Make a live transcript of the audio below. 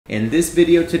In this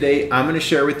video today, I'm going to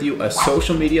share with you a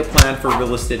social media plan for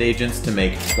real estate agents to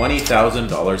make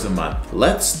 $20,000 a month.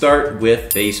 Let's start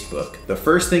with Facebook. The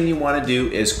first thing you want to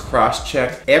do is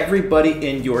cross-check everybody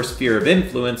in your sphere of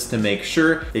influence to make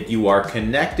sure that you are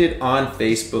connected on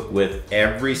Facebook with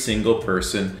every single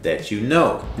person that you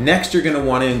know. Next, you're going to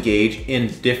want to engage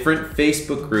in different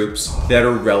Facebook groups that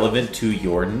are relevant to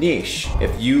your niche.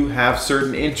 If you have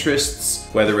certain interests,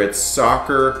 whether it's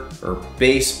soccer or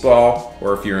baseball,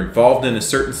 or if you're involved in a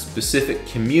certain specific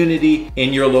community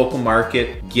in your local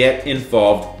market, get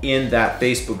involved in that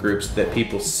Facebook group so that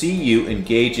people see you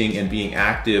engaging and being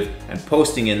active and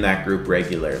posting in that group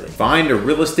regularly. Find a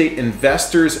real estate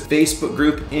investors Facebook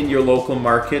group in your local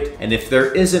market, and if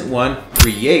there isn't one,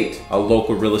 create a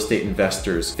local real estate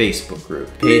investors Facebook group.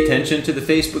 Pay attention to the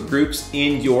Facebook groups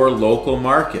in your local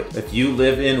market. If you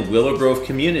live in Willow Grove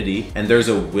community and there's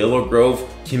a Willow Grove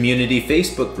community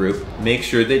Facebook group, make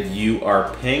sure that you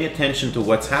are paying attention to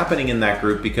what's happening in that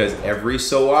group, because every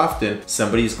so often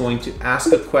somebody's going to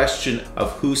ask a question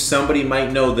of who somebody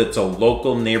might know that's a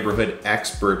local neighborhood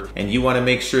expert, and you want to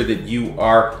make sure that you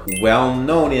are well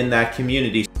known in that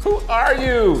community. Who are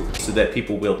you? So that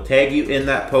people will tag you in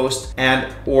that post,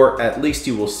 and or at least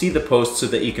you will see the post so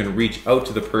that you can reach out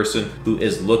to the person who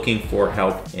is looking for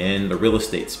help in the real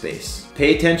estate space.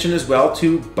 Pay attention as well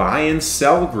to buy and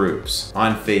sell groups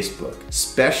on Facebook,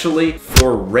 especially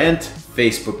for rent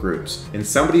Facebook groups. And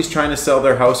somebody's trying to sell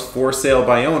their house for sale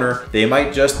by owner, they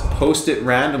might just post it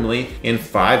randomly in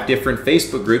 5 different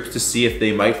Facebook groups to see if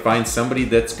they might find somebody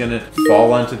that's gonna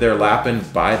fall onto their lap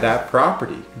and buy that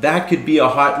property. That could be a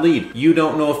hot lead. You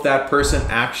don't know if that person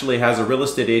actually has a real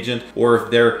estate agent or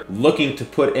if they're looking to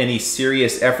put any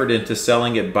serious effort into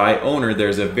selling it by owner.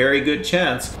 There's a very good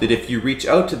chance that if you reach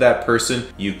out to that person,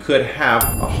 you could have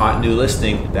a hot new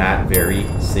listing that very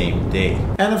same day.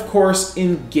 And of course,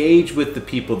 engage with the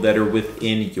people that are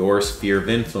within your sphere of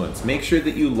influence. Make sure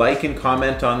that you like and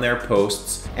comment on their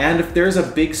posts. And if there's a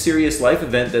big serious life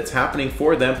event that's happening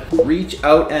for them, reach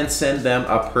out and send them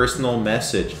a personal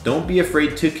message. Don't be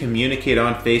afraid to communicate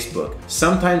on Facebook.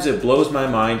 Sometimes it blows my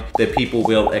mind that people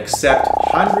will accept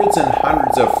hundreds and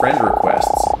hundreds of friend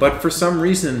requests, but for some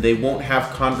reason they won't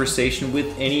have conversation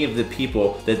with any of the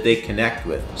people that they connect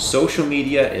with. Social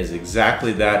media is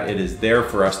exactly that. It is there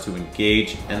for us to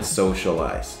engage and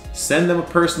socialize. Send them a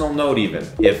personal note even.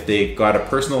 If they've got a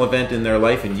personal event in their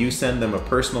life and you send them a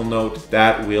personal note,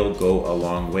 that will go a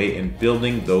long way in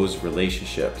building those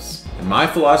relationships. And my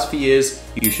philosophy is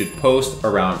you should post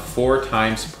around 4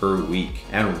 times per week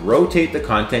and rotate the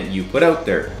content you put out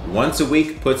there. Once a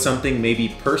week, put something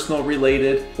maybe personal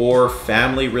related or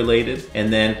family related.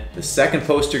 And then the second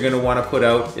post you're gonna wanna put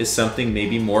out is something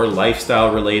maybe more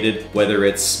lifestyle related, whether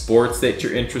it's sports that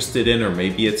you're interested in, or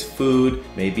maybe it's food,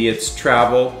 maybe it's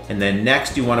travel. And then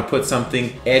next you wanna put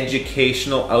something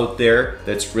educational out there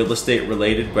that's real estate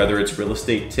related, whether it's real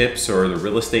estate tips or the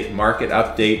real estate market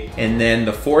update. And then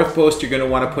the 4th post you're gonna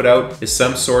wanna put out is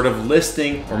some sort of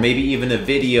listing, or maybe even a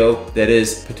video that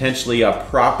is potentially a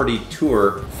property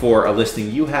tour for a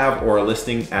listing you have or a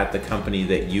listing at the company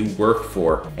that you work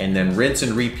for. And then rinse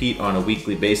and repeat on a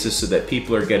weekly basis so that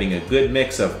people are getting a good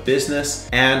mix of business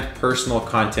and personal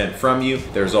content from you.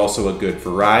 There's also a good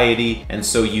variety, and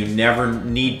so you never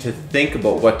need to think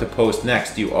about what to post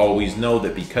next. You always know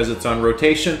that because it's on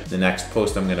rotation, the next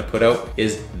post I'm gonna put out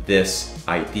is this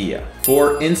idea.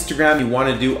 For Instagram, you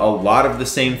want to do a lot of the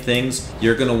same things.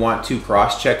 You're going to want to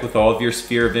cross-check with all of your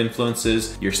sphere of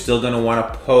influences. You're still going to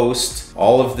want to post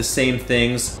all of the same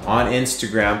things on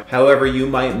Instagram. However, you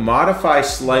might modify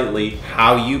slightly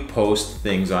how you post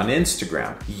things on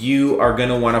Instagram. You are going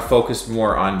to want to focus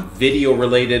more on video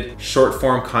related short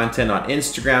form content on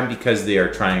Instagram because they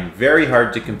are trying very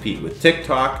hard to compete with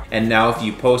TikTok. And now if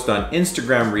you post on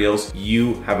Instagram Reels,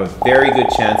 you have a very good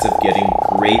chance of getting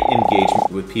great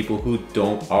engagement with people who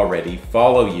don't already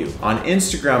follow you. On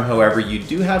Instagram, however, you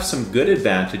do have some good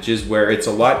advantages where it's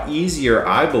a lot easier,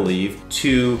 I believe,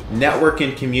 to network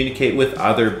and communicate with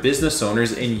other business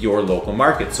owners in your local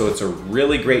market. So it's a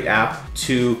really great app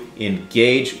to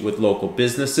engage with local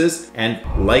businesses and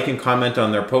like and comment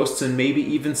on their posts, and maybe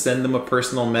even send them a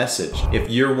personal message. If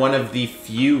you're one of the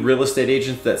few real estate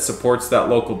agents that supports that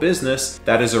local business,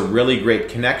 that is a really great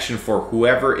connection for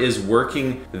whoever is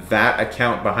working that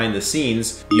account behind the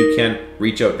scenes. You can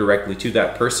reach out directly to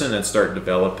that person and start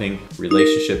developing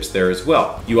relationships there as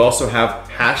well. You also have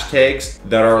hashtags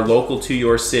that are local to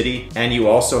your city, and you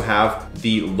also have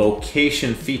the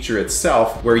location feature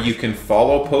itself where you can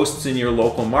follow posts in your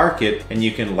local market market, and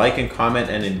you can like and comment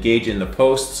and engage in the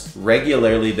posts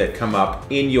regularly that come up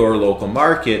in your local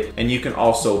market. And you can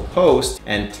also post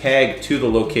and tag to the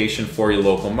location for your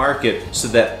local market so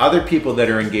that other people that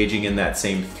are engaging in that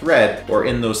same thread or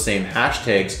in those same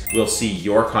hashtags will see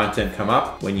your content come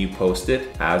up when you post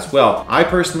it as well. I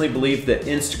personally believe that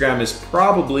Instagram is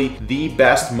probably the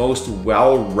best, most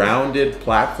well-rounded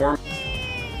platform,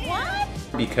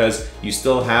 because you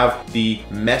still have the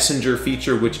messenger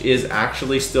feature, which is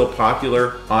actually still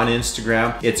popular on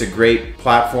Instagram. It's a great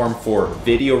platform for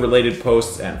video related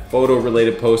posts and photo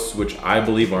related posts, which I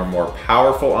believe are more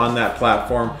powerful on that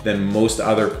platform than most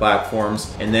other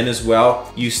platforms. And then as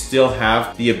well, you still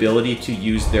have the ability to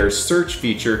use their search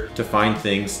feature to find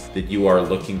things that you are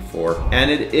looking for.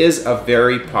 And it is a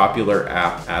very popular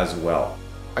app as well.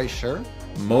 Are you sure?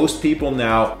 Most people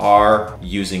now are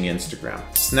using Instagram.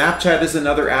 Snapchat is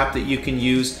another app that you can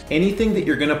use. Anything that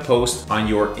you're gonna post on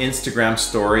your Instagram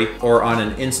story or on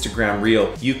an Instagram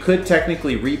reel, you could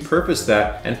technically repurpose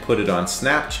that and put it on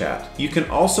Snapchat. You can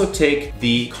also take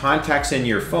the contacts in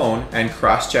your phone and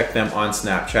cross-check them on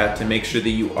Snapchat to make sure that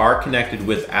you are connected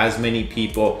with as many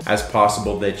people as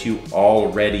possible that you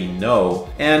already know.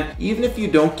 And even if you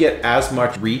don't get as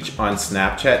much reach on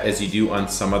Snapchat as you do on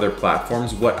some other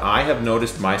platforms, what I have noticed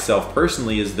myself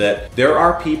personally is that there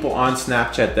are people on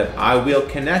Snapchat that I will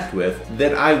connect with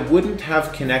that I wouldn't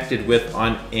have connected with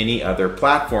on any other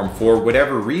platform. For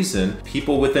whatever reason,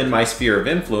 people within my sphere of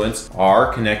influence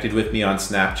are connected with me on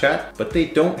Snapchat, but they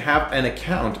don't have an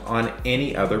account on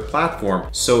any other platform.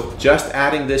 So just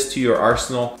adding this to your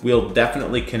arsenal will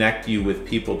definitely connect you with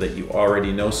people that you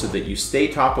already know so that you stay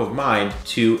top of mind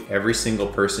to every single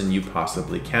person you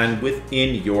possibly can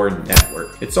within your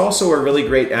network. It's also a really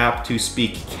great app to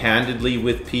speak candidly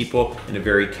with people in a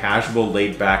very casual,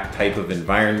 laid-back type of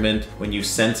environment. When you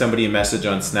send somebody a message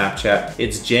on Snapchat,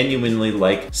 it's genuinely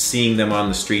like seeing them on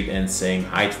the street and saying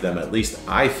hi to them, at least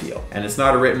I feel. And it's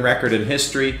not a written record in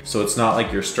history, so it's not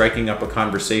like you're striking up a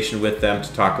conversation with them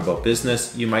to talk about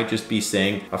business. You might just be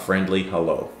saying a friendly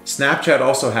hello. Snapchat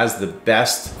also has the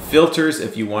best filters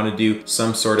if you want to do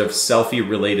some sort of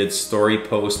selfie-related story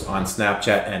post on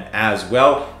Snapchat. And as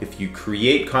well, if you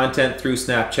create content through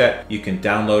Snapchat, you can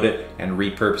download it and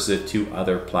repurpose it to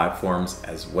other platforms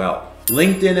as well.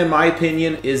 LinkedIn, in my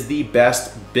opinion, is the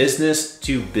best business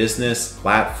to business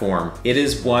platform. It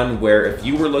is one where if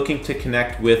you were looking to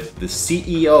connect with the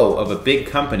CEO of a big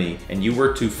company and you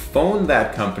were to phone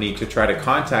that company to try to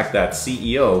contact that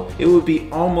CEO, it would be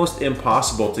almost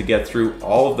impossible to get through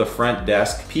all of the front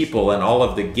desk people and all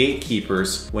of the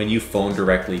gatekeepers when you phone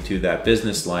directly to that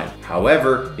business line.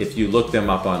 However, if you look them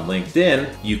up on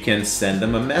LinkedIn, you can send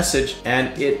them a message,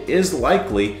 and it is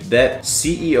likely that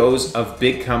CEOs of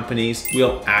big companies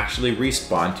will actually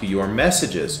respond to your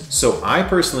messages. So I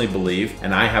personally believe,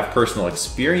 and I have personal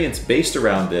experience based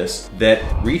around this, that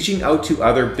reaching out to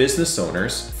other business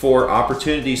owners for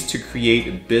opportunities to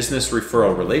create business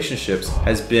referral relationships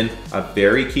has been a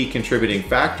very key contributing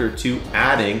factor to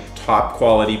adding top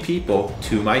quality people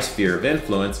to my sphere of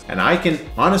influence. And I can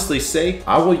honestly say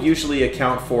I will usually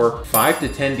account for 5 to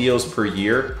 10 deals per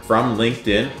year from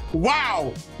LinkedIn.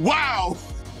 Wow! Wow!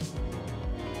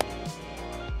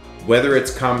 Whether it's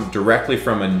come directly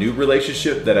from a new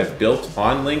relationship that I've built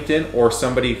on LinkedIn or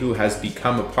somebody who has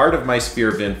become a part of my sphere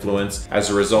of influence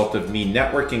as a result of me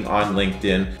networking on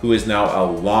LinkedIn, who is now a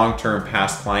long-term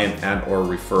past client and or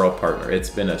referral partner.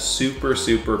 It's been a super,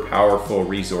 super powerful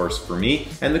resource for me.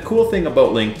 And the cool thing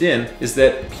about LinkedIn is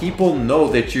that people know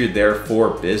that you're there for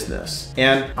business.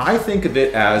 And I think of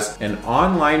it as an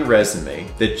online resume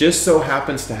that just so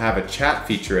happens to have a chat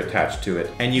feature attached to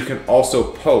it. And you can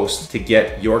also post to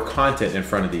get your content in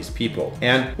front of these people.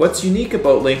 And what's unique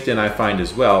about LinkedIn, I find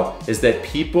as well, is that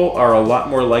people are a lot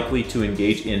more likely to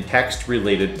engage in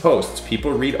text-related posts.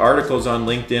 People read articles on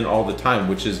LinkedIn all the time,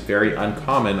 which is very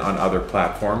uncommon on other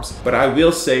platforms. But I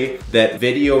will say that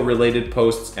video-related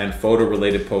posts and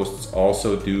photo-related posts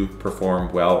also do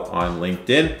perform well on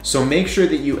LinkedIn. So make sure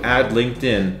that you add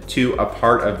LinkedIn to a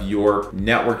part of your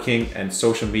networking and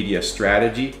social media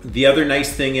strategy. The other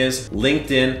nice thing is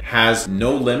LinkedIn has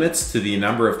no limits to the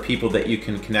number of people that you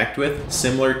can connect with.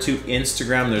 Similar to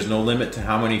Instagram, there's no limit to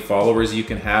how many followers you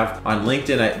can have. On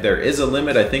LinkedIn, there is a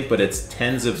limit, I think, but it's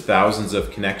tens of thousands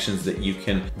of connections that you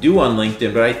can do on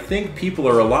LinkedIn. But I think people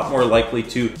are a lot more likely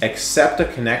to accept a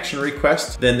connection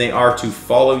request than they are to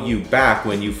follow you back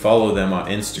when you follow them on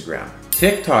Instagram.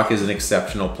 TikTok is an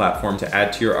exceptional platform to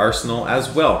add to your arsenal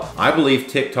as well. I believe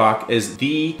TikTok is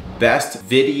the best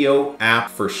video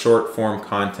app for short form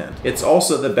content. It's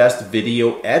also the best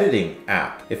video editing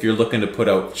app if you're looking to put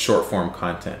out short form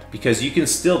content, because you can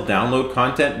still download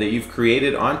content that you've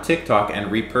created on TikTok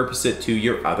and repurpose it to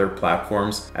your other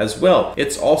platforms as well.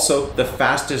 It's also the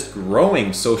fastest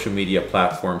growing social media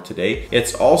platform today.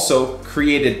 It's also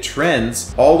created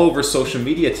trends all over social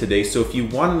media today. So if you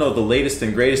want to know the latest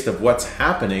and greatest of what's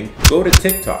happening, go to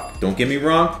TikTok. Don't get me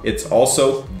wrong, it's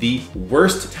also the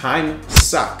worst time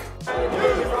suck.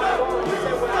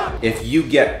 If you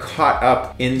get caught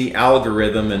up in the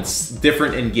algorithm and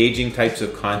different engaging types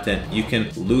of content, you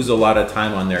can lose a lot of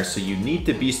time on there. So you need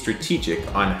to be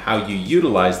strategic on how you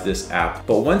utilize this app.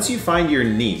 But once you find your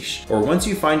niche, or once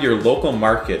you find your local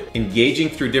market engaging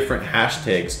through different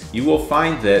hashtags, you will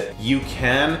find that you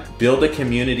can build a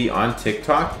community on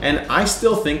TikTok. And I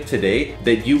still think today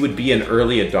that you would be an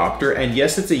early adopter. And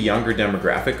yes, it's a younger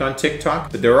demographic on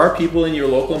TikTok, but there are people in your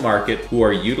local market who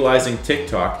are utilizing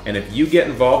TikTok. And if you get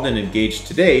involved in engaged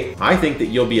today, I think that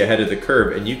you'll be ahead of the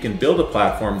curve and you can build a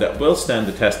platform that will stand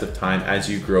the test of time as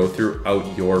you grow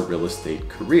throughout your real estate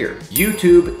career.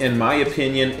 YouTube, in my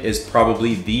opinion, is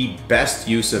probably the best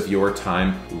use of your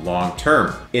time long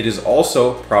term. It is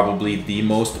also probably the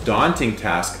most daunting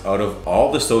task out of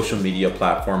all the social media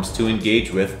platforms to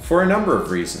engage with for a number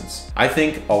of reasons. I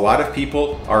think a lot of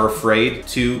people are afraid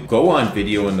to go on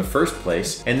video in the first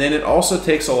place, and then it also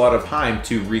takes a lot of time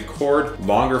to record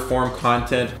longer form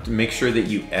content, to make sure that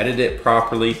you edit it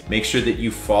properly, make sure that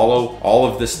you follow all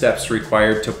of the steps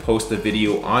required to post a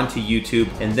video onto YouTube,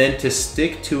 and then to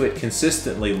stick to it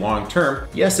consistently long term.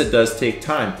 Yes, it does take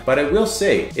time, but I will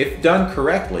say, if done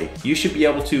correctly, you should be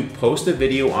able to post a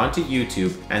video onto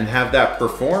YouTube and have that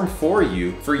perform for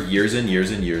you for years and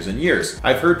years and years and years.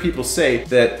 I've heard people say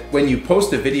that when you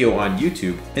post a video on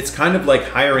YouTube, it's kind of like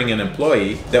hiring an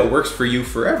employee that works for you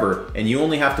forever and you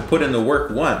only have to put in the work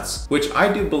once, which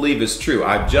I do believe is true.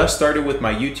 I've just started with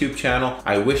my YouTube channel.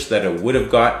 I wish that I would have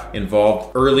got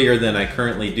involved earlier than I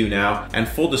currently do now. And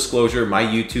full disclosure, my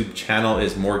YouTube channel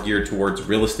is more geared towards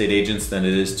real estate agents than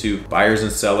it is to buyers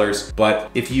and sellers.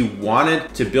 But if you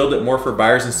wanted to build it more for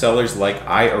buyers and sellers like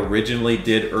I originally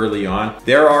did early on,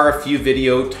 there are a few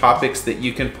video topics that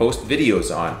you can post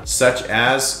videos on, such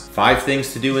as 5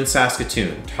 things to do in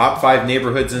Saskatoon, top 5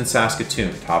 neighborhoods in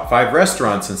Saskatoon, top 5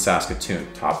 restaurants in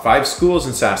Saskatoon, top 5 schools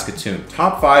in Saskatoon,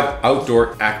 top 5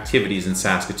 outdoor activities in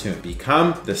Saskatoon.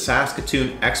 Become the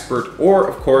Saskatoon expert, or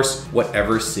of course,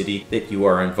 whatever city that you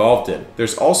are involved in.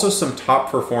 There's also some top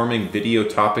performing video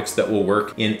topics that will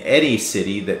work in any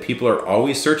city that people are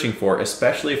always searching for,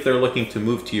 especially if they're looking to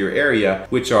move to your area,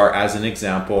 which are, as an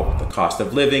example, the cost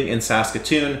of living in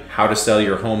Saskatoon, how to sell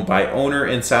your home by owner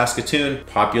in Saskatoon,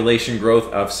 population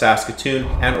growth of Saskatoon,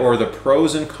 and or the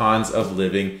pros and cons of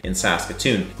living in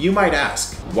Saskatoon. You might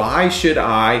ask, why should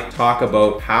I talk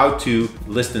about how to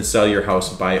list and sell your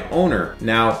house by owner?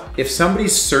 Now, if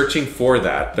somebody's searching for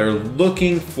that, they're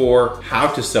looking for how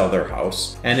to sell their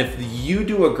house, and if you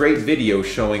do a great video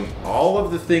showing all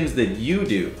of the things that you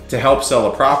do to help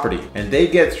sell a property, and they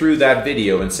get through that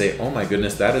video and say, oh my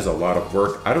goodness, that is a lot of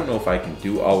work. I don't know if I can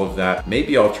do all of that.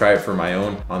 Maybe I'll try it for my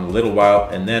own on a little while,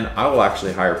 and then I will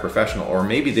actually hire a professional. Or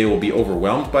maybe they will be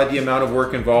overwhelmed by the amount of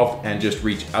work involved and just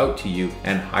reach out to you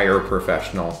and hire a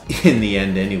professional in the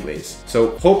end anyways.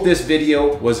 So hope this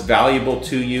video was valuable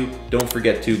to you. Don't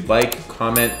forget to like,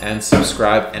 comment, and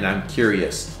subscribe. And I'm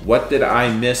curious, what did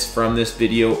I miss from this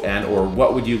video, and or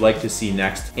what would you like to see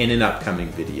next in an upcoming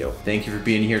video? Thank you for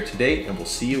being here today, and we'll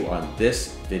see you on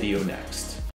this video next.